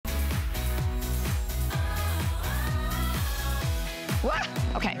What?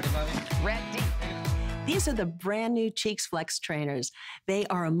 Okay, ready. These are the brand new Cheeks Flex trainers. They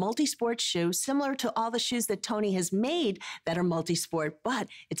are a multi-sport shoe similar to all the shoes that Tony has made that are multi-sport, but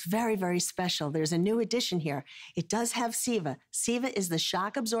it's very, very special. There's a new addition here. It does have SIVA. SIVA is the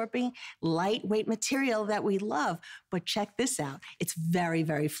shock-absorbing, lightweight material that we love, but check this out. It's very,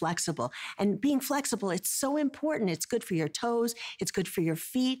 very flexible. And being flexible, it's so important. It's good for your toes, it's good for your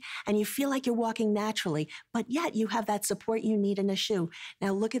feet, and you feel like you're walking naturally, but yet you have that support you need in a shoe.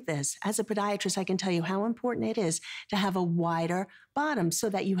 Now look at this. As a podiatrist, I can tell you how important it is to have a wider bottom so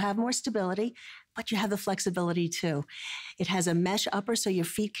that you have more stability, but you have the flexibility too. It has a mesh upper so your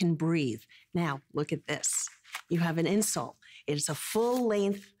feet can breathe. Now, look at this. You have an insole. It's a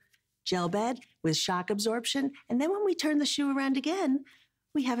full-length gel bed with shock absorption, and then when we turn the shoe around again,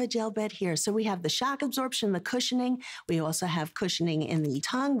 we have a gel bed here. So we have the shock absorption, the cushioning. We also have cushioning in the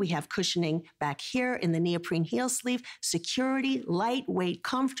tongue. We have cushioning back here in the neoprene heel sleeve. Security, lightweight,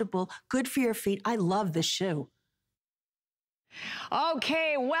 comfortable, good for your feet. I love this shoe.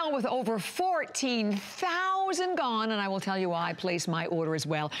 Okay, well, with over 14,000 gone, and I will tell you why I placed my order as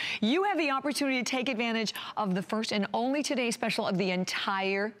well, you have the opportunity to take advantage of the first and only Today special of the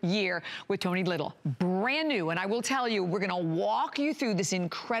entire year with Tony Little. Brand new, and I will tell you, we're gonna walk you through this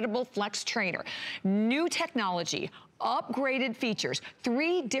incredible Flex trainer. New technology, upgraded features,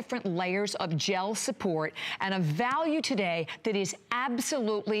 3 different layers of gel support, and a value today that is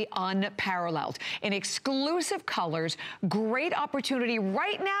absolutely unparalleled. In exclusive colors, great opportunity.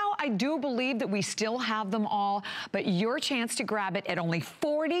 Right now, I do believe that we still have them all, but your chance to grab it at only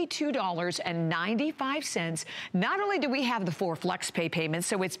 $42.95. Not only do we have the 4 flex pay payments,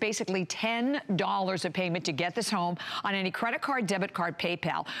 so it's basically $10 a payment to get this home on any credit card, debit card,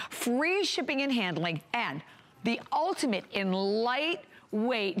 PayPal, free shipping and handling, and the ultimate in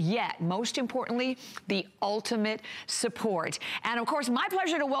lightweight, yet most importantly, the ultimate support. And of course, my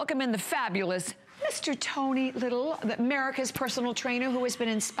pleasure to welcome in the fabulous Mr. Tony Little, America's personal trainer who has been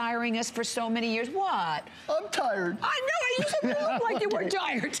inspiring us for so many years. What? I'm tired. I know, you said you look like you were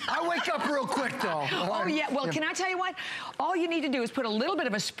tired. I wake up real quick though. Oh yeah, well can I tell you what? All you need to do is put a little bit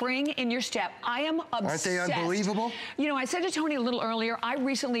of a spring in your step. I am obsessed. Aren't they unbelievable? You know, I said to Tony a little earlier, I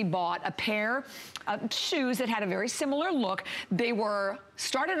recently bought a pair of shoes that had a very similar look. They were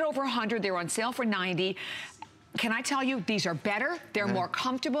started at over 100, they were on sale for 90. Can I tell you, these are better, they're more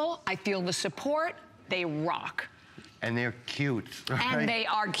comfortable, I feel the support, they rock. And they're cute. Right? And they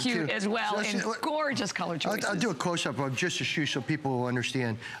are cute as well, in gorgeous color choices. I'll do a close-up of just a shoe so people will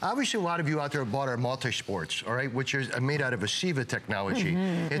understand. Obviously, a lot of you out there bought our multi-sports, all right, which is made out of a SIVA technology.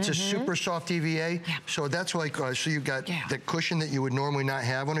 It's a super soft EVA, so that's like, so you've got the cushion that you would normally not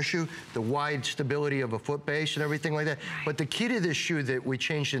have on a shoe, the wide stability of a foot base and everything like that. But the key to this shoe that we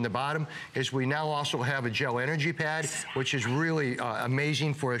changed in the bottom is we now also have a gel energy pad, which is really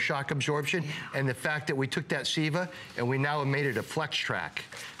amazing for a shock absorption. And the fact that we took that SIVA and we now have made it a flex track.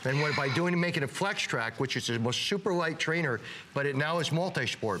 And by making it a flex track, which is a most super light trainer, but it now is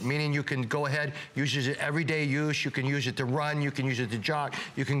multi-sport, meaning you can go ahead, use it everyday use, you can use it to run, you can use it to jog,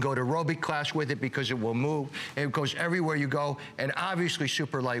 you can go to aerobic class with it because it will move, it goes everywhere you go, and obviously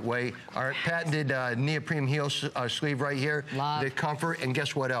super lightweight. Our patented neoprene heel sleeve right here, the comfort, and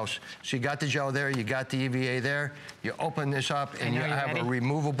guess what else? So you got the gel there, you got the EVA there, you open this up and you have a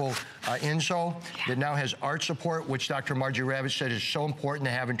removable insole that now has arch support, which Dr. Margie Rabbit said is so important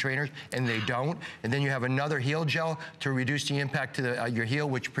to have in trainers, and they don't. And then you have another heel gel to reduce the impact to your heel,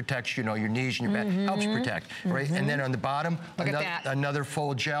 which protects, you know, your knees and your back, helps protect, right? And then on the bottom, another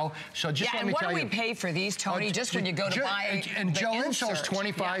full gel. So just let me tell you. What do we pay for these, Tony, just when you go to buy and gel insoles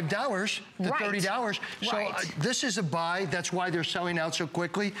 $25 to $30. So this is a buy. That's why they're selling out so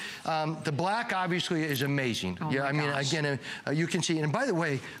quickly. The black obviously is amazing. I mean, again, you can see, and by the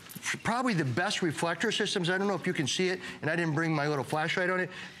way, probably the best reflector systems. I don't know if you can see it, and I didn't bring my little flashlight on it,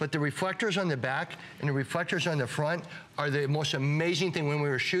 but the reflectors on the back and the reflectors on the front are the most amazing thing. When we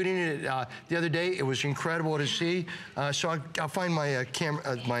were shooting it the other day, it was incredible to see. So I'll find my camera.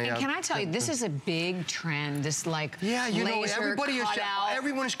 And can I tell you, this is a big trend. This like you know, everybody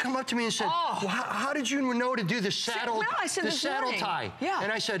everyone has come up to me and said, well, how did you know to do the saddle, tie?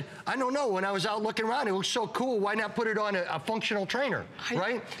 And I said, I don't know. When I was out looking around, it looks so cool. Why not put it on a functional trainer,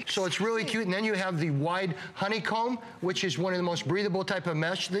 right? So it's really cute. And then you have the wide honeycomb, which is one of the most breathable type of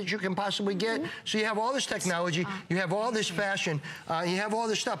mesh that you can possibly get. So you have all this technology, you have all this fashion, you have all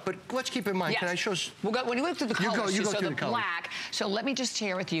this stuff. But let's keep in mind, can I show? When you look through the colors, you go so through the colors. black. So let me just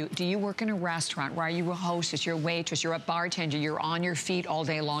share with you, do you work in a restaurant? Where are you a hostess, you're a waitress, you're a bartender, you're on your feet all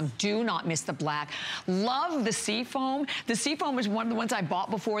day long? Do not miss the black. Love the seafoam. The seafoam is one of the ones I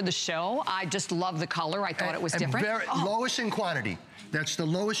bought before the show. I just love the color. I thought it was different. Lowest in quantity. That's the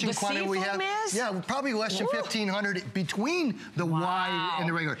lowest in quantity we have. Is? Yeah, probably less than 1,500 between the wide and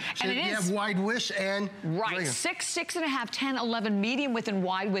the regular. So and you have wide widths and regular. 6, 6.5, 10, 11, medium width and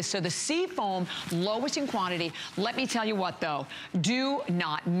wide width. So the sea foam, lowest in quantity. Let me tell you what though, do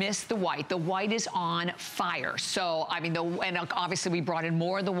not miss the white. The white is on fire. So, I mean, and obviously we brought in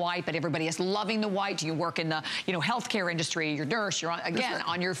more of the white, but everybody is loving the white. You work in the, healthcare industry, you're a nurse, you're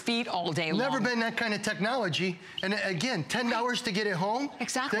on your feet all day long. Never been that kind of technology. And again, $10 to get it home.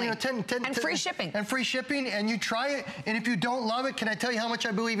 Exactly. And free shipping. And free shipping, and you try it, and if you don't love it, can I tell you how much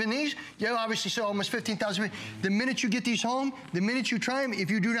I believe in these? You obviously sell almost 15,000. The minute you get these home, the minute you try them,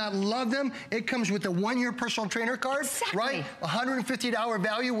 if you do not love them, it comes with a 1-year personal trainer card, right? $150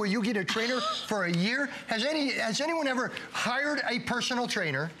 value where you get a trainer for a year. Has anyone ever hired a personal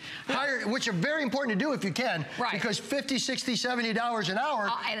trainer? Which are very important to do if you can, because $50, $60, $70 an hour.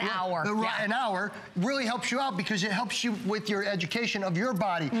 An hour really helps you out because it helps you with your education of your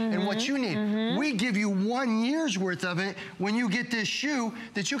body and what you need. We give you 1 year's worth of it when you get this shoe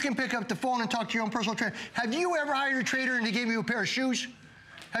that you can pick up the phone and talk to your own personal trainer. Have you ever hired a trainer and they gave you a pair of shoes?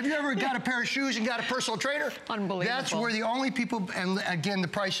 Have you ever got a pair of shoes and got a personal trainer? Unbelievable. That's where the only people, and again, the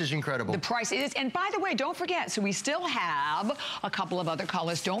price is incredible. The price is, and by the way, don't forget, so we still have a couple of other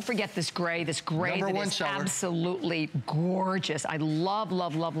colors. Don't forget this gray that is absolutely gorgeous. I love,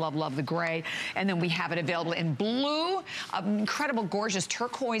 love, love, love, love the gray. And then we have it available in blue, incredible, gorgeous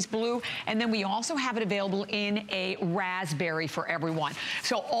turquoise blue. And then we also have it available in a raspberry for everyone.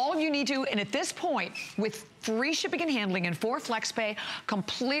 So all of you need to, and at this point, with free shipping and handling and 4 flex pay,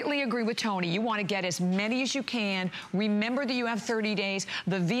 completely agree with Tony. You want to get as many as you can. Remember that you have 30 days.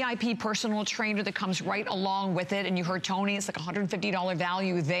 The VIP personal trainer that comes right along with it. And you heard Tony, it's like $150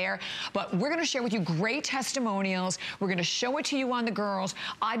 value there. But we're going to share with you great testimonials. We're going to show it to you on the girls.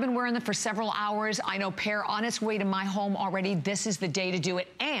 I've been wearing them for several hours. I know pair on its way to my home already. This is the day to do it.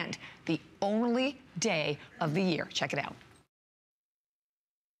 And the only day of the year. Check it out.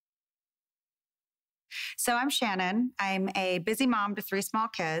 So I'm Shannon. I'm a busy mom to 3 small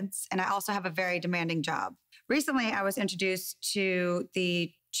kids, and I also have a very demanding job. Recently, I was introduced to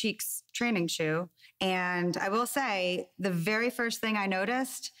the Cheeks training shoe, and I will say the very first thing I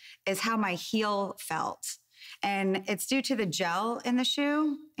noticed is how my heel felt. And it's due to the gel in the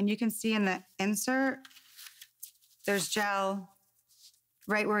shoe, and you can see in the insert, there's gel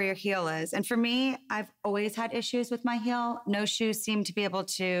right where your heel is. And for me, I've always had issues with my heel. No shoes seem to be able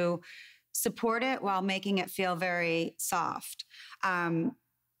to support it while making it feel very soft. And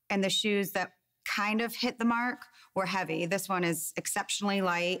the shoes that kind of hit the mark were heavy. This one is exceptionally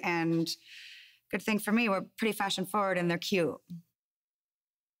light, and good thing for me, we're pretty fashion forward and they're cute.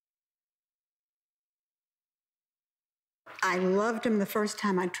 I loved them the first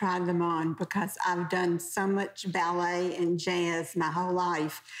time I tried them on because I've done so much ballet and jazz my whole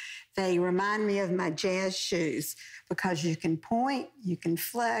life. They remind me of my jazz shoes because you can point, you can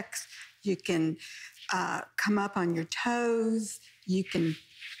flex, you can come up on your toes, you can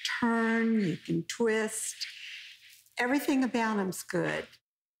turn, you can twist. Everything about them's good.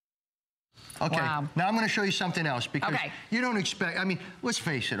 Okay, wow. Now I'm going to show you something else because you don't expect, I mean, let's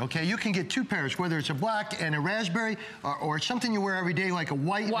face it, okay? You can get 2 pairs, whether it's a black and a raspberry or something you wear every day like a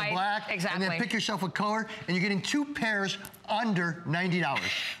white and a black. Exactly. And then pick yourself a color, and you're getting 2 pairs under $90.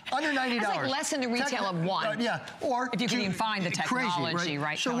 Under $90. That's like less than the retail of 1. Yeah, or if you can even find the technology, crazy,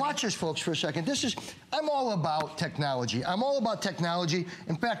 right? So Tony? watch this, folks, for a second. I'm all about technology. I'm all about technology.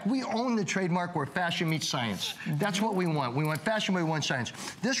 In fact, we own the trademark where fashion meets science. That's what we want. We want fashion, we want science.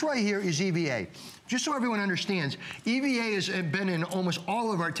 This right here is EVA. Just so everyone understands, EVA has been in almost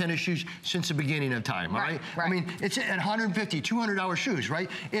all of our tennis shoes since the beginning of time, all right? I mean, it's at $150, $200 shoes, right?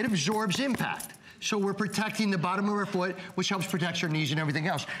 It absorbs impact. So we're protecting the bottom of our foot, which helps protect our knees and everything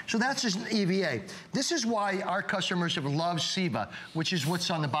else. So that's just EVA. This is why our customers have loved Siva, which is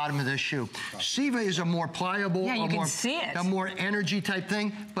what's on the bottom of this shoe. Siva is a more pliable, a more energy type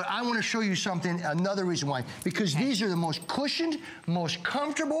thing. But I want to show you something, another reason why. Because these are the most cushioned, most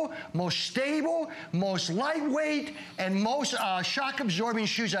comfortable, most stable, most lightweight, and most shock absorbing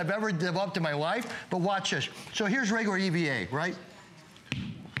shoes I've ever developed in my life. But watch this. So here's regular EVA, right?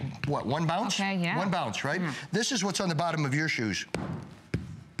 What, 1 bounce? Okay, yeah. 1 bounce, right? This is what's on the bottom of your shoes.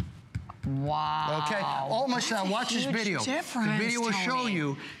 Wow. Okay, almost now, watch this video. The video will show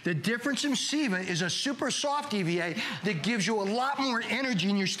you the difference in Siva is a super soft EVA that gives you a lot more energy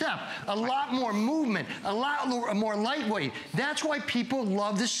in your step, a lot more movement, a lot more lightweight. That's why people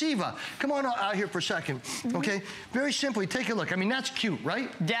love the Siva. Come on out here for a second, okay? Very simply, take a look. I mean, that's cute, right?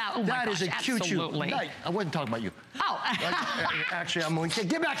 Yeah, oh my gosh, That is a cute shoe. absolutely. I wasn't talking about you. Oh. Actually, I'm going to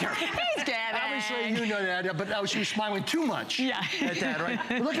get back here. He's kidding. Obviously, you know that, but she was smiling too much at that, right?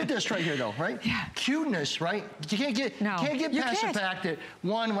 But look at this right here, though, right? Yeah. Cuteness, right? You can't get past the fact that,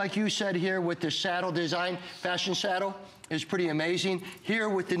 one, like you said here, with the saddle design, fashion saddle, is pretty amazing. Here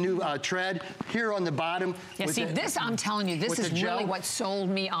with the new tread, here on the bottom. Yeah, see, this, I'm telling you, this is really what sold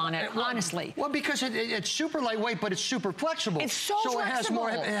me on it, honestly. Well, because it's super lightweight, but it's super flexible. It's so flexible.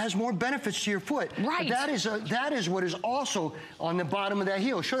 It has more benefits to your foot. Right. But that is what is also on the bottom of that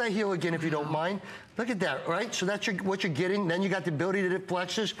heel. Show that heel again if you don't mind. Look at that, right? So that's what you're getting. Then you got the ability that it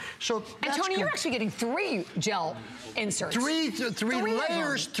flexes. So and Tony, you're actually getting 3 gel inserts.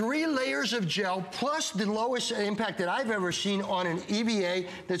 Three layers of gel, plus the lowest impact that I've ever seen on an EVA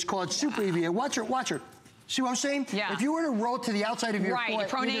that's called Super EVA. Watch her. See what I'm saying? Yeah. If you were to roll to the outside of your foot,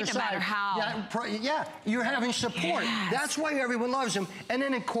 pronate no matter how. Yeah, you're having support. Yes. That's why everyone loves them. And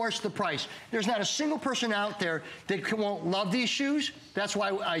then, of course, the price. There's not a single person out there that won't love these shoes. That's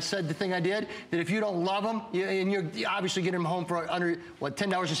why I said the thing I did, that if you don't love them, and you're obviously getting them home for under, what,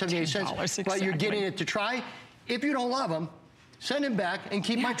 $10.78, but you're getting it to try. If you don't love them, send him back and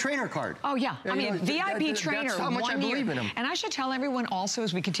keep my trainer card. Oh, yeah. I mean, VIP trainer, that's how much I believe in him. And I should tell everyone also,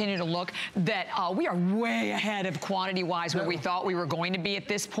 as we continue to look, that we are way ahead of quantity-wise where we thought we were going to be at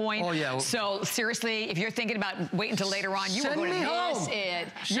this point. Oh, yeah. So, seriously, if you're thinking about waiting until later on, you are going to miss it.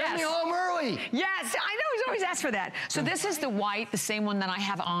 Send me home early. Yes, I know. He's always asked for that. So, this is the white, the same one that I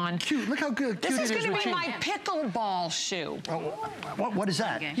have on. Cute. Look how good this is going to be my pickleball shoe. Oh, what is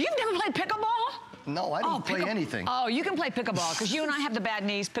that? You've never played pickleball? No, I didn't play anything. Oh, you can play pickleball, because you and I have the bad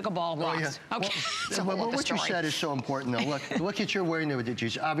knees. Pickleball rocks. Oh, yeah. Okay. Well, what you said is so important, though. Look at your wearing the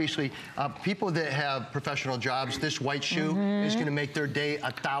jeans. Obviously, people that have professional jobs, this white shoe is going to make their day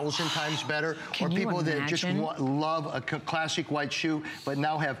 1,000 times better. Or people that just love a classic white shoe, but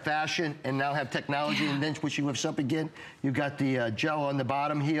now have fashion and now have technology. And then when she lifts up again, you've got the gel on the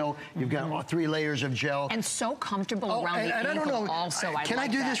bottom heel. You've got 3 layers of gel. And so comfortable around the ankle. I don't know. Also, can I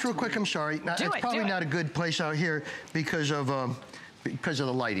do this real quick? I'm sorry. Do it. Probably not a good place out here because of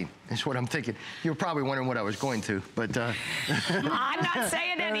the lighting. Is what I'm thinking. You're probably wondering what I was going to, but I'm not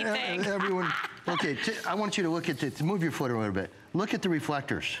saying anything. Everyone, okay. I want you to look at this. Move your foot a little bit. Look at the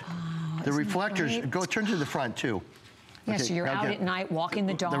reflectors. The reflectors. Go turn to the front too. Yeah. Okay, so you're out at night walking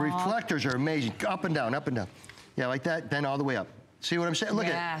the dog. The reflectors are amazing. Up and down, up and down. Yeah, like that. Then all the way up. See what I'm saying? Look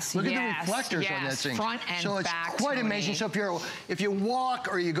at the reflectors on that thing. Front and so it's back, quite amazing. So if you walk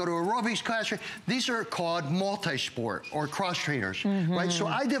or you go to aerobics class, these are called multisport or cross trainers, right? So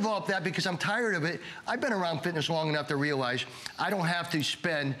I developed that because I'm tired of it. I've been around fitness long enough to realize I don't have to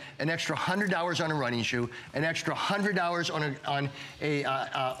spend an extra $100 on a running shoe, an extra $100 on a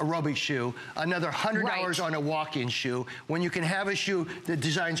aerobic shoe, another $100 on a walk-in shoe, when you can have a shoe that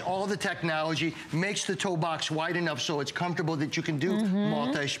designs all the technology, makes the toe box wide enough so it's comfortable that you can do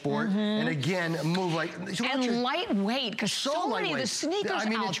multi-sport, and again, move like... And lightweight, because so many of the sneakers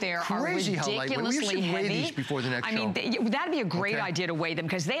out there are ridiculously heavy. Weigh these before the next show. I mean, that'd be a great idea to weigh them,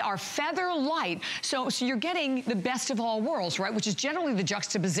 because they are feather light. So you're getting the best of all worlds, right? Which is generally the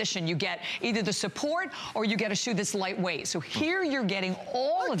juxtaposition. You get either the support or you get a shoe that's lightweight. So here you're getting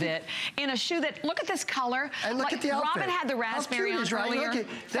all of it in a shoe that, look at this color. And look at the outfit. Robin had the raspberry on earlier.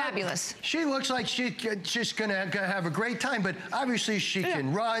 Fabulous. She looks like she's just going to have a great time, but obviously, she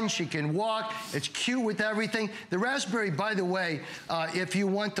can run, she can walk. It's cute with everything. The raspberry, by the way, if you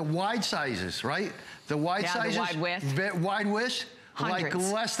want the wide sizes, right? The wide sizes. The wide width. Like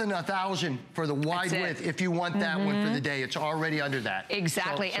less than 1,000 for the wide width. If you want that one for the day, it's already under that.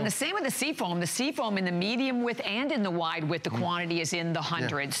 Exactly. And the same with the seafoam. The seafoam in the medium width and in the wide width, the quantity is in the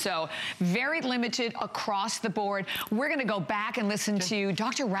hundreds. So very limited across the board. We're going to go back and listen to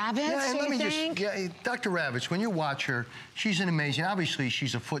Dr. Ravitz. Yeah, and let me Dr. Ravitz, when you watch her, she's an amazing, obviously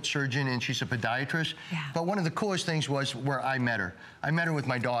she's a foot surgeon and she's a pediatrist. Yeah. But one of the coolest things was where I met her. I met her with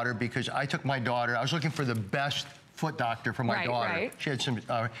my daughter because I took my daughter, I was looking for the best foot doctor for my daughter. She had some,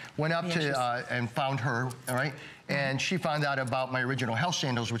 went up to and found her, all right? And she found out about my original health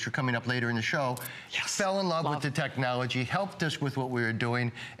sandals, which are coming up later in the show. Fell in love with the technology, helped us with what we were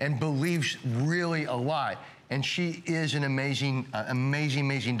doing, and believes really a lot. And she is an amazing,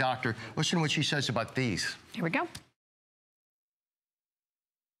 amazing doctor. Listen to what she says about these. Here we go.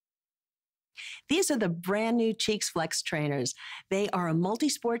 These are the brand new Cheeks Flex trainers. They are a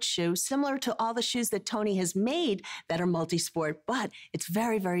multi-sport shoe similar to all the shoes that Tony has made that are multi-sport, but it's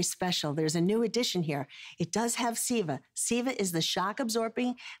very, very special. There's a new addition here. It does have SIVA. SIVA is the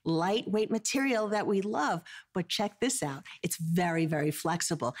shock-absorbing, lightweight material that we love, but check this out. It's very, very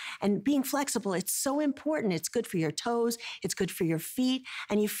flexible. And being flexible, it's so important. It's good for your toes, it's good for your feet,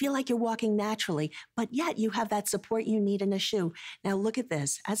 and you feel like you're walking naturally, but yet you have that support you need in a shoe. Now look at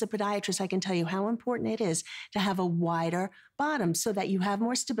this. As a podiatrist, I can tell you how important it is to have a wider bottom so that you have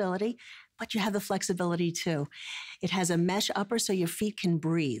more stability, but you have the flexibility too. It has a mesh upper so your feet can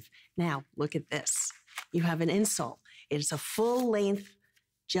breathe. Now, look at this. You have an insole. It is a full-length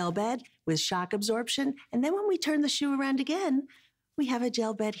gel bed with shock absorption, and then when we turn the shoe around again, we have a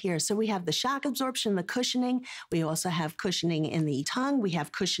gel bed here. So we have the shock absorption, the cushioning. We also have cushioning in the tongue. We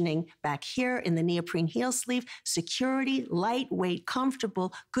have cushioning back here in the neoprene heel sleeve. Security, lightweight,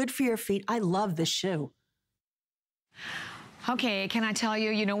 comfortable, good for your feet. I love this shoe. Okay, can I tell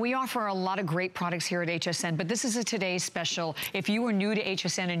you, we offer a lot of great products here at HSN, but this is a today's special. If you are new to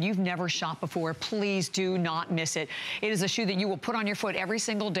HSN and you've never shopped before, please do not miss it. It is a shoe that you will put on your foot every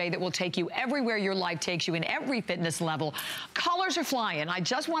single day that will take you everywhere your life takes you in every fitness level. Colors are flying. I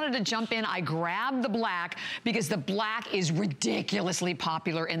just wanted to jump in. I grabbed the black because the black is ridiculously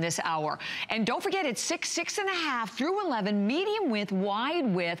popular in this hour. And don't forget, it's 6.5 through 11, medium width, wide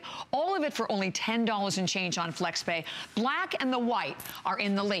width, all of it for only $10 and change on FlexPay. Black and the white are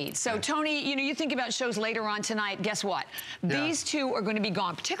in the lead. So Tony, you think about shows later on tonight, guess what? These two are going to be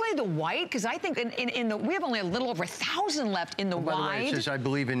gone, particularly the white, because I think we have only a little over 1,000 left in the wide. By the way, it says I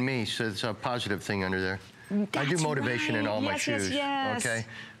believe in me, so it's a positive thing under there. I do motivation in all my shoes. Yes. Okay,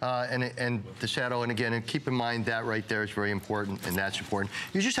 and the saddle, and again, and keep in mind that right there is very important, and that's important.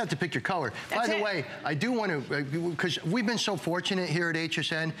 You just have to pick your color. By the way, I do want to, because we've been so fortunate here at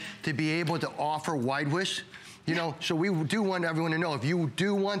HSN to be able to offer wide widths. So we do want everyone to know, if you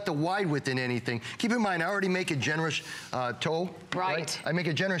do want the wide width in anything, keep in mind, I already make a generous toe. Right. I make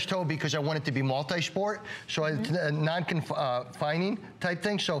a generous toe because I want it to be multi-sport, so it's a non-confining type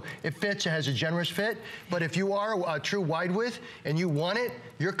thing. So it fits, it has a generous fit. But if you are a true wide width and you want it,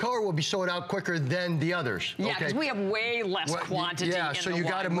 your color will be sold out quicker than the others. Yeah, because we have way less quantity. Yeah, so you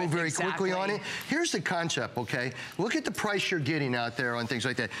got to move very quickly on it. Here's the concept, okay? Look at the price you're getting out there on things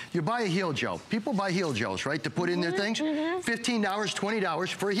like that. You buy a heel gel. People buy heel gels, right, to put in their things. $15,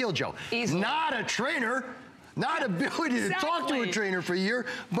 $20 for a heel gel. Easily. Not a trainer. Not ability to talk to a trainer for a year,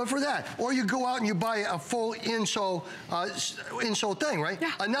 but for that. Or you go out and you buy a full insole thing, right?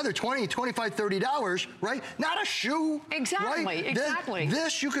 Yeah. Another $20, $25, $30, right? Not a shoe. Exactly, right? exactly.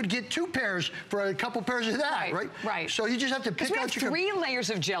 This you could get 2 pairs for a couple pairs of that, right? Right. So you just have to pick out your... 3 layers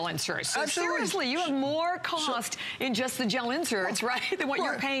of gel inserts. So seriously, you have more cost in just the gel inserts, right? Than what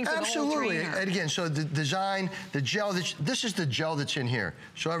you're paying for the whole trainer. And again, so the design, the gel, this is the gel that's in here.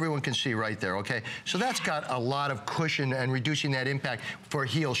 So everyone can see right there, okay? So that's got a lot of cushion and reducing that impact for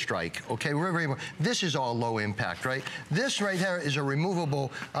heel strike, okay? This is all low impact, right? This right here is a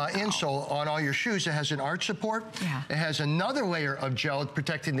removable insole on all your shoes. It has an arch support. Yeah. It has another layer of gel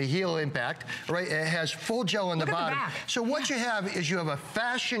protecting the heel impact, right? It has full gel on the bottom. So what you have is you have a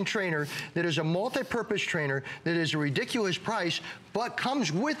fashion trainer that is a multi-purpose trainer that is a ridiculous price, but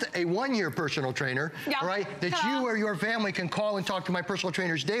comes with a 1-year personal trainer, right? That you or your family can call and talk to my personal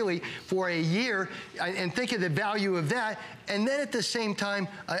trainers daily for a year and think of the value of that. And then at the same time,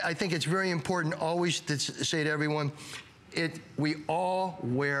 I think it's very important always to say to everyone, we all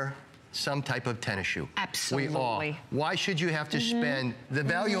wear some type of tennis shoe. Absolutely. We all. Why should you have to spend, the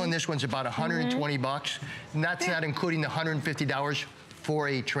value on this one's about 120 bucks, and that's not including the $150 for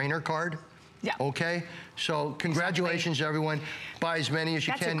a trainer card. Yeah. Okay? So congratulations, everyone. Buy as many as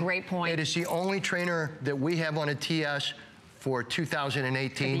you can. That's a great point. It is the only trainer that we have on a TS for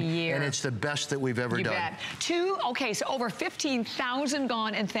 2018, and it's the best that we've ever done. Okay, so over 15,000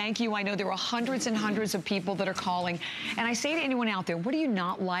 gone, and thank you. I know there are hundreds and hundreds of people that are calling, and I say to anyone out there, what do you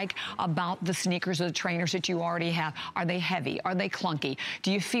not like about the sneakers or the trainers that you already have? Are they heavy? Are they clunky?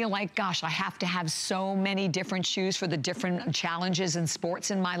 Do you feel like, gosh, I have to have so many different shoes for the different challenges and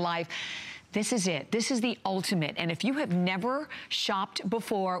sports in my life? This is it. This is the ultimate. And if you have never shopped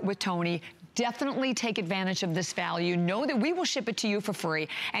before with Tony, definitely take advantage of this value. Know that we will ship it to you for free,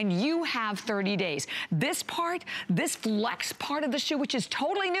 and you have 30 days. This part, this flex part of the shoe, which is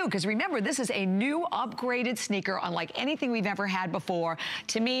totally new, because remember, this is a new upgraded sneaker unlike anything we've ever had before.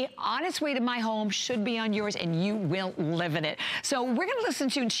 To me, on its way to my home, should be on yours, and you will live in it. So we're going to listen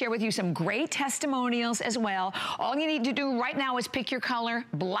to and share with you some great testimonials as well. All you need to do right now is pick your color,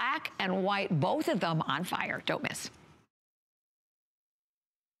 black and white, both of them on fire. Don't miss.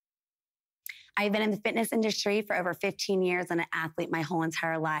 I've been in the fitness industry for over 15 years and an athlete my whole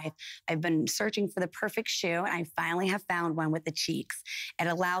entire life. I've been searching for the perfect shoe, and I finally have found one with the Cheeks. It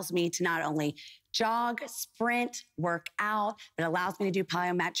allows me to not only jog, sprint, work out, but allows me to do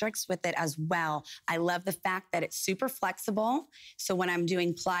plyometrics with it as well. I love the fact that it's super flexible. So when I'm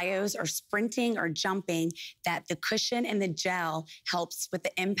doing plyos or sprinting or jumping, that the cushion and the gel helps with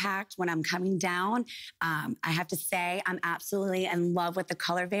the impact when I'm coming down. I have to say, I'm absolutely in love with the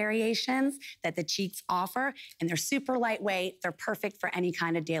color variations that the Cheeks offer, and they're super lightweight. They're perfect for any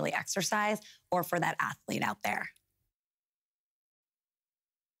kind of daily exercise or for that athlete out there.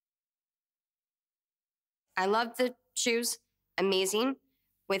 I love the shoes, amazing.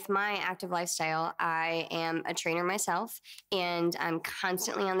 With my active lifestyle, I am a trainer myself, and I'm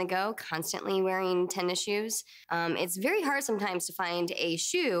constantly on the go, constantly wearing tennis shoes. It's very hard sometimes to find a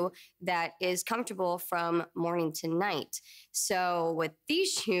shoe that is comfortable from morning to night. So with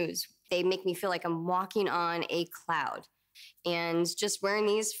these shoes, they make me feel like I'm walking on a cloud. And just wearing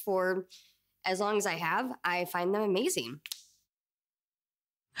these for as long as I have, I find them amazing.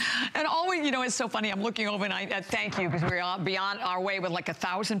 And always, you know, it's so funny. I'm looking over and I thank you, because we're beyond our way with like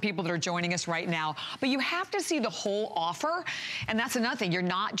 1,000 people that are joining us right now. But you have to see the whole offer. And that's another thing. You're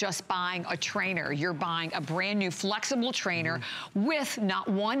not just buying a trainer. You're buying a brand new flexible trainer with not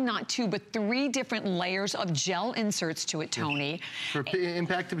one, not two, but 3 different layers of gel inserts to it, Tony. For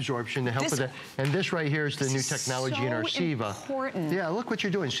impact absorption to help with that. And this right here is the new technology in our Siva. Important. Yeah, look what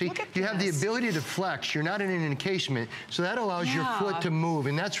you're doing. See, you have the ability to flex. You're not in an encasement, so that allows your foot to move.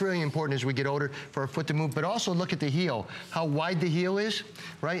 And that's really important as we get older for our foot to move. But also look at the heel, how wide the heel is,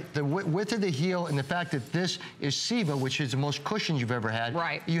 right? The width of the heel, and the fact that this is Siva, which is the most cushion you've ever had.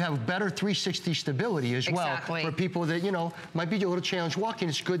 Right. You have better 360 stability as well. For people that, you know, might be a little challenged walking,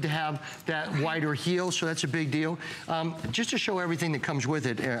 it's good to have that wider heel, so that's a big deal. Just to show everything that comes with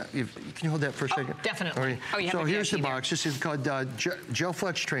it, can you hold that for a second? Definitely. Right. Oh, you have so here's the there. box. This is called Gel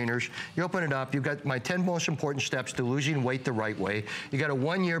Flex Trainers. You open it up, you've got my 10 most important steps to losing weight the right way. You got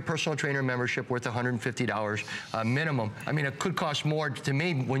a 1-year personal trainer membership worth $150 minimum. I mean, it could cost more to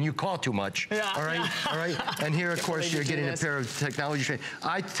me when you call too much. Yeah. All right. All right. And here, of course, you're getting a pair of technology trainers.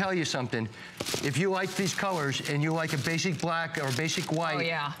 I tell you something. If you like these colors and you like a basic black or basic white,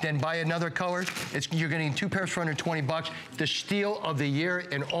 then buy another color. You're getting 2 pairs for under 20 bucks. The steal of the year,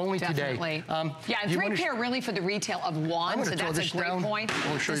 and only today. Yeah, and 3 pair really for the retail of 1. So that's a great point.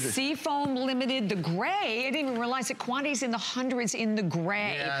 The Seafoam Limited, the gray. I didn't even realize the quantities in the hundreds in the gray.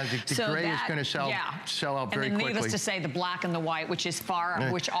 Yeah, the gray is going to sell out very quickly. And needless to say, the black and the white, which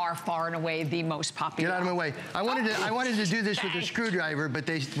are far and away the most popular. Get out of my way. I wanted to do this with the screwdriver, but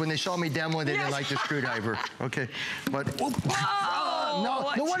when they saw me demo, they didn't like the screwdriver. Okay, but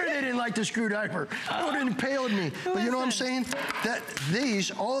no wonder they didn't like the screwdriver. It would have impaled me. But you know what I'm saying? That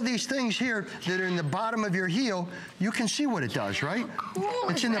all these things here that are in the bottom of your heel, you can see what it does, right?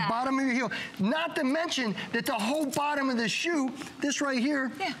 It's in the bottom of your heel. Not to mention that the whole bottom of the shoe, this right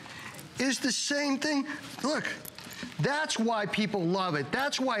here, is the same thing. Look. That's why people love it.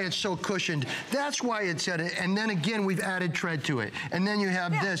 That's why it's so cushioned. That's why it's at it. And then again, we've added tread to it. And then you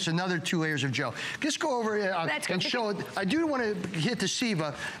have this, another 2 layers of gel. Just go over and show it. I do want to hit the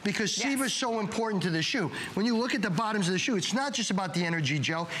Siva, because Siva is so important to the shoe. When you look at the bottoms of the shoe, it's not just about the energy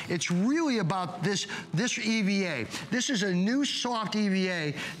gel. It's really about this EVA. This is a new soft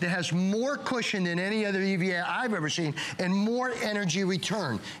EVA that has more cushion than any other EVA I've ever seen, and more energy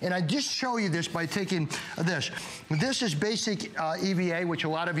return. And I just show you this by taking this. This is basic EVA, which a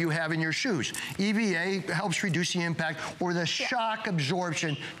lot of you have in your shoes. EVA helps reduce the impact or the shock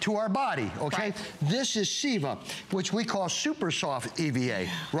absorption to our body, okay? This is Siva, which we call super soft EVA,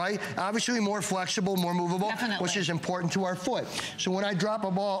 right? Obviously more flexible, more movable, which is important to our foot. So when I drop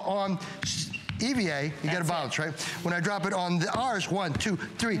a ball on EVA, you got to bounce, right? When I drop it on the R's, 1, 2,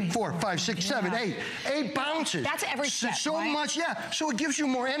 3, 4, 5, 6, 7, 8. 8 bounces. That's every step, so much, So it gives you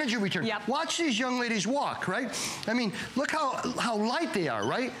more energy return. Watch these young ladies walk, right? I mean, look how light they are,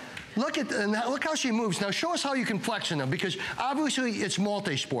 right? Look how she moves. Now show us how you can flex in them, because obviously it's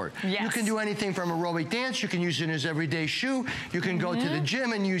multi-sport. You can do anything from aerobic dance. You can use it as everyday shoe. You can go to the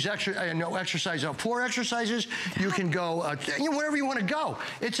gym and use exercise floor exercises. You can go wherever you want to go.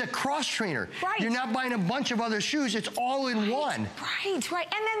 It's a cross trainer. You're not buying a bunch of other shoes. It's all in one. And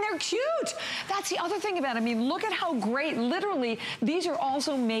then they're cute. That's the other thing about it. I mean, look at how great. Literally, these are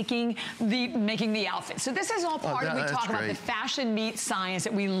also making the outfit. So this is all part of, we talk about the fashion meets science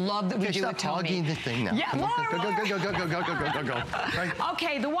that we love. That we do with Tony. Hogging the thing now. Yeah, Go. Right?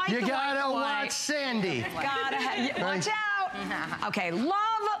 Okay, the white. You gotta watch Sandy. Gotta watch out. Okay,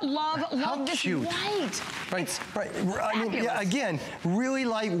 love love this cute. white. Right. I mean, yeah, again, really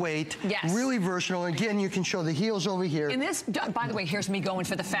lightweight, really versatile. Again, you can show the heels over here. And this, by the way, here's me going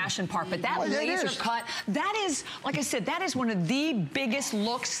for the fashion part, but that laser cut, that is, like I said, that is one of the biggest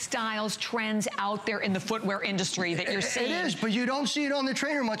looks, styles, trends out there in the footwear industry that you're seeing. It is, but you don't see it on the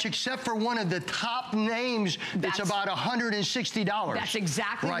trainer much, except for one of the top names that's about $160. That's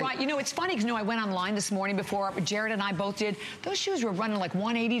exactly right. You know, it's funny because, you know, I went online this morning before Jared and I both did. Those shoes were running like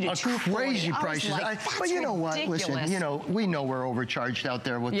 $180 to $240. Crazy prices. Like, but you know what? ridiculous. Listen, you know, we know we're overcharged out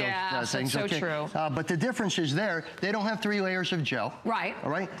there with those things. That's so true. But the difference is there, they don't have 3 layers of gel. Right. All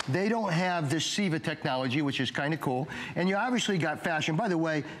right? They don't have this SIVA technology, which is kind of cool. And you obviously got fashion. By the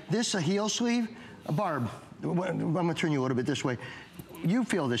way, this a heel sleeve. Barb, I'm going to turn you a little bit this way. You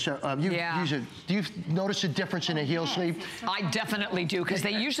feel this, use it. Do you notice a difference in a heel sleeve? I definitely do, because they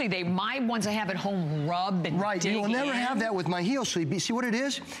usually, my ones I have at home rub and dig you will never have that with my heel sleeve. See what it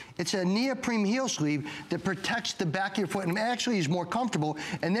is? It's a neoprene heel sleeve that protects the back of your foot and actually is more comfortable.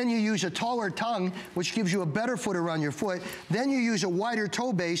 And then you use a taller tongue, which gives you a better foot around your foot. Then you use a wider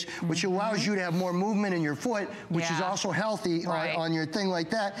toe base, which allows you to have more movement in your foot, which is also healthy on your thing like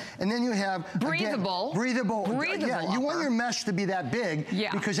that. And then you have breathable. Yeah, you want your mesh to be that big.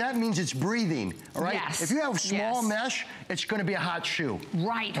 Because that means it's breathing, all right? If you have small mesh, it's going to be a hot shoe.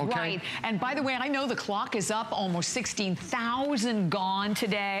 Right. And by the way, I know the clock is up, almost 16,000 gone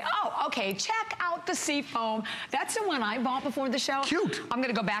today. Oh, okay, check out the Seafoam. That's the one I bought before the show. Cute. I'm going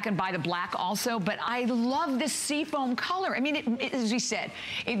to go back and buy the black also, but I love this Seafoam color. I mean, as we said,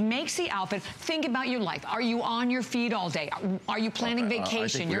 it makes the outfit. Think about your life. Are you on your feet all day? Are you planning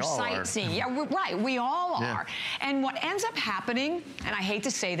vacation? You're sightseeing. Yeah, we all are. And what ends up happening, and I hate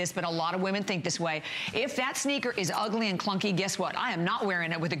to say this, but a lot of women think this way, if that sneaker is ugly and clunky, guess what? I am not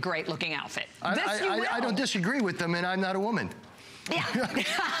wearing it with a great looking outfit. I don't disagree with them, and I'm not a woman. Yeah.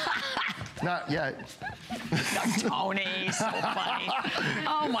 Not yet. Tony, so funny.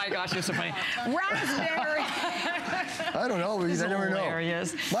 Oh my gosh, you're so funny. Raspberry. I don't know. You never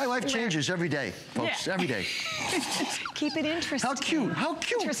hilarious. know. My life changes every day, folks. Every day. Keep it interesting. How cute. How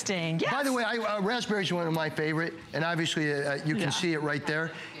cute. Interesting. Yes. By the way, raspberry is one of my favorite, and obviously you can see it right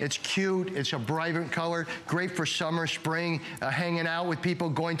there. It's cute. It's a vibrant color. Great for summer, spring, hanging out with people,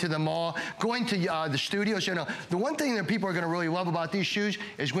 going to the mall, going to the studios. You know, the one thing that people are going to really love about these shoes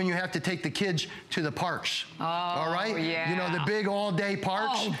is when you have to take the kids to the parks. Oh, all right? Yeah. You know, the big all-day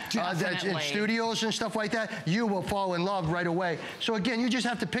parks that's in studios and stuff like that. You will fall in love right away. So again, you just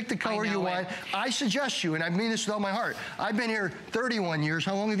have to pick the color you want. I suggest you, and I mean this with all my heart. I've been here 31 years.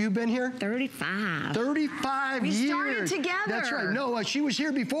 How long have you been here? 35. 35 years. We started together. That's right. No, she was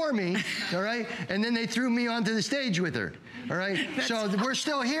here before me, all right? And then they threw me onto the stage with her, all right? So we're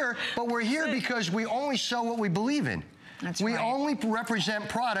still here, but we're here because we only sell what we believe in. We only represent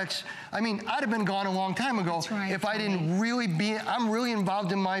products. I mean, I'd have been gone a long time ago if I didn't really I'm really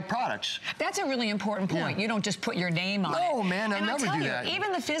involved in my products. That's a really important point. You don't just put your name on it. No, man, I'll never do that.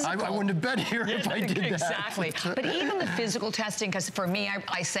 Even the physical. I wouldn't have been here if I did that. Exactly. But even the physical testing, because for me,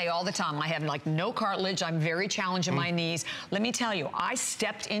 I say all the time, I have like no cartilage. I'm very challenged in my knees. Let me tell you, I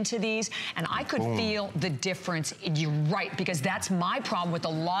stepped into these and I could feel the difference. You're right, because that's my problem with a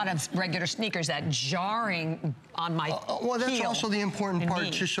lot of regular sneakers, that jarring on my well, that's also the important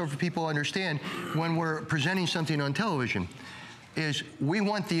part, just so for people understand, when we're presenting something on television, is we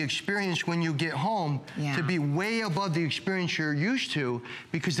want the experience when you get home to be way above the experience you're used to,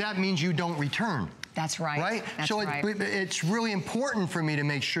 because that means you don't return. That's right. Right? That's so it's really important for me to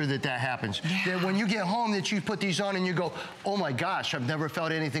make sure that that happens. That when you get home, that you put these on and you go, oh my gosh, I've never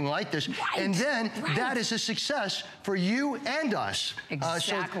felt anything like this. And then that is a success for you and us.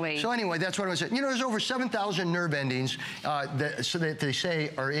 Exactly. So anyway, that's what I was saying. You know, there's over 7,000 nerve endings that they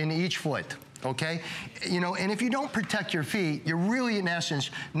say are in each foot. Okay? You know, and if you don't protect your feet, you're really, in essence,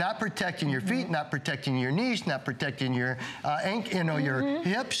 not protecting your feet, not protecting your knees, not protecting your, your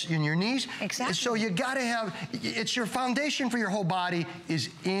hips and your knees. Exactly. So you got to have, it's your foundation for your whole body is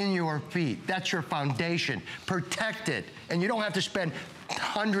in your feet. That's your foundation. Protect it. And you don't have to spend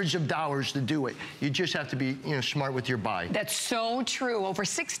hundreds of dollars to do it. You just have to be, smart with your buy. That's so true. Over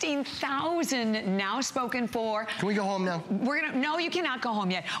 16,000 now spoken for. Can we go home now? No, you cannot go home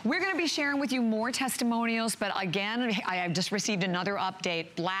yet. We're gonna be sharing with you more testimonials, but again, I have just received another update.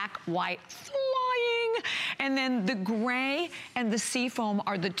 Black, white, flying. And then the gray and the seafoam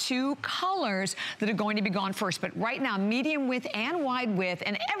are the two colors that are going to be gone first. But right now, medium width and wide width,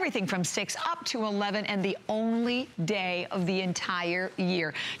 and everything from 6 up to 11, and the only day of the entire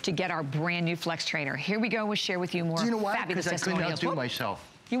year to get our brand new Flex Trainer. Here we go. We'll share with you more fabulous testimonials. I couldn't outdo myself.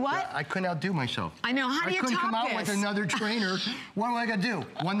 You what? I couldn't outdo myself. I know. How do you top this? I couldn't come out with another trainer. What do I got to do?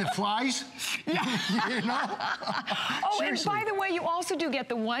 One that flies? Yeah. You know? Oh, Seriously. and by the way, you also do get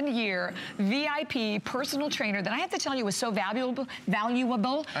the 1-year VIP personal trainer that I have to tell you is so valuable.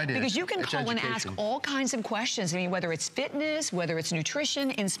 I did. Because you can It's call and ask education. all kinds of questions. I mean, whether it's fitness, whether it's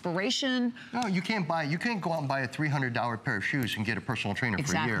nutrition, inspiration. No, you can't go out and buy a $300 pair of shoes and get a personal trainer for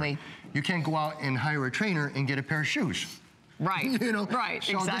a year. Exactly. You can't go out and hire a trainer and get a pair of shoes. Right. You know? Right,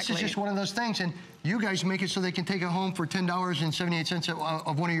 so exactly. this is just one of those things, and you guys make it so they can take it home for $10.78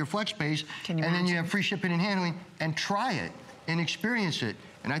 of one of your flex pays, Can you and then you imagine? have free shipping and handling, and try it and experience it.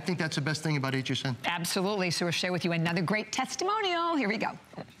 And I think that's the best thing about HSN. Absolutely. So we'll share with you another great testimonial. Here we go.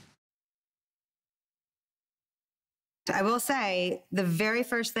 I will say the very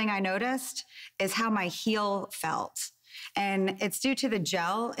first thing I noticed is how my heel felt. And it's due to the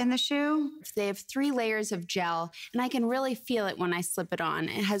gel in the shoe. They have 3 layers of gel, and I can really feel it when I slip it on.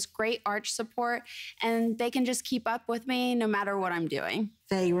 It has great arch support, and they can just keep up with me no matter what I'm doing.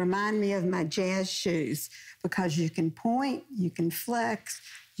 They remind me of my jazz shoes because you can point, you can flex,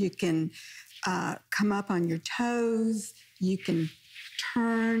 you can come up on your toes, you can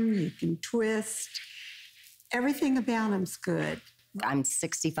turn, you can twist. Everything about them's good. I'm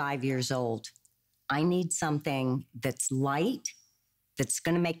 65 years old. I need something that's light, that's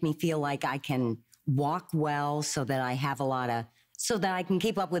going to make me feel like I can walk well so that I have so that I can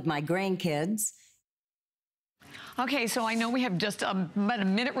keep up with my grandkids. Okay, so I know we have just about a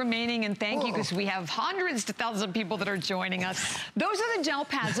minute remaining, and thank you, because we have hundreds to thousands of people that are joining us. Those are the gel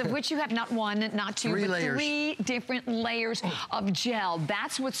pads, of which you have not 1, not 2, Three but layers. 3 different layers of gel.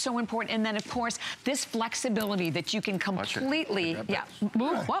 That's what's so important. And then, of course, this flexibility that you can completely,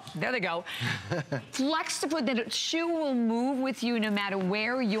 move. Whoop, there they go. Flexible, that a shoe will move with you no matter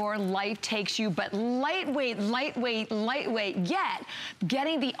where your life takes you, but lightweight, lightweight, lightweight, yet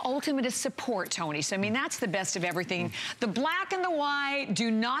getting the ultimate support, Tony. So, I mean, that's the best of everything. The black and the white,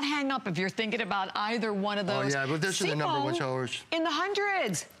 do not hang up if you're thinking about either one of those. Oh, yeah, but this is the number one sellers. In the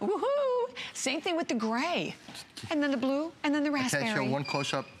hundreds. Woohoo! Same thing with the gray. And then the blue, and then the raspberry. Okay, show one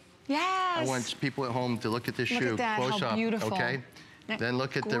close-up. Yes. I want people at home to look at this Look shoe at that, close how up. beautiful. Okay? Then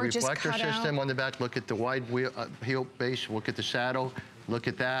look at the Gorgeous reflector cutout. system on the back. Look at the wide wheel, heel base. Look at the saddle. Look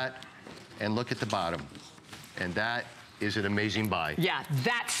at that. And look at the bottom. And that is an amazing buy. Yeah,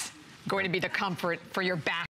 that's going to be the comfort for your back.